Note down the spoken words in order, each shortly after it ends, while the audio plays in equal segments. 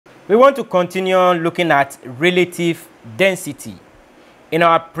We want to continue looking at relative density. In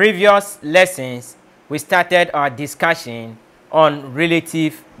our previous lessons, we started our discussion on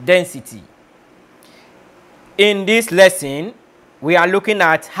relative density. In this lesson, we are looking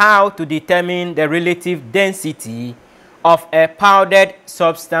at how to determine the relative density of a powdered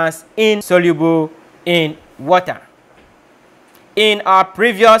substance insoluble in water. In our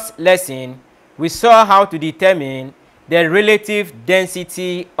previous lesson, we saw how to determine the relative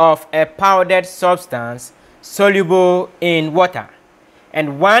density of a powdered substance soluble in water.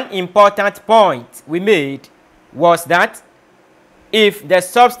 And one important point we made was that if the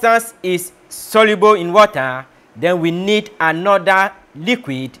substance is soluble in water, then we need another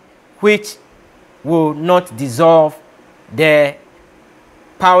liquid which will not dissolve the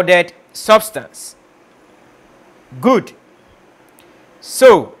powdered substance. Good.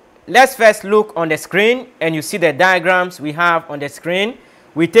 So let's first look on the screen, and you see the diagrams we have on the screen.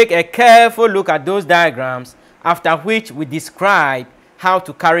 We take a careful look at those diagrams, after which we describe how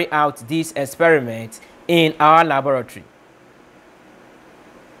to carry out these experiments in our laboratory.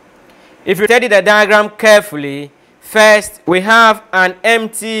 If you study the diagram carefully, first we have an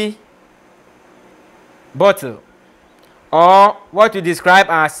empty bottle, or what we describe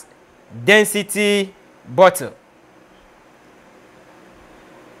as density bottle.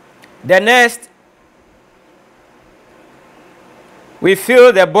 The next, we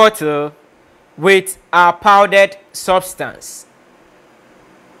fill the bottle with our powdered substance.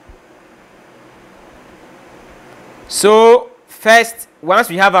 So first, once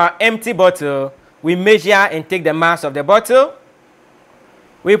we have our empty bottle, we measure and take the mass of the bottle.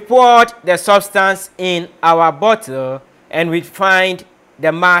 We pour the substance in our bottle, and we find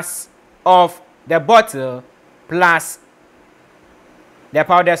the mass of the bottle plus the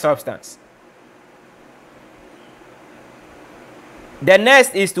powdered substance. The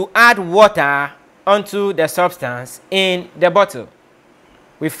next is to add water onto the substance in the bottle.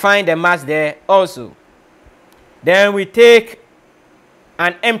 We find the mass there also. Then we take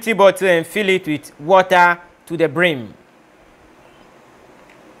an empty bottle and fill it with water to the brim.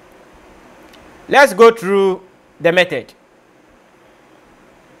 Let's go through the method.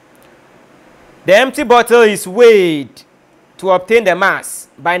 The empty bottle is weighed to obtain the mass.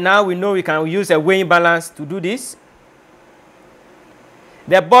 By now we know we can use a weighing balance to do this.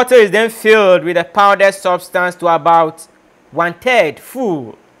 The bottle is then filled with a powdered substance to about 1/3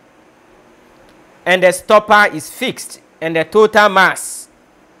 full, and the stopper is fixed, and the total mass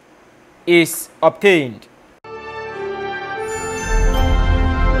is obtained.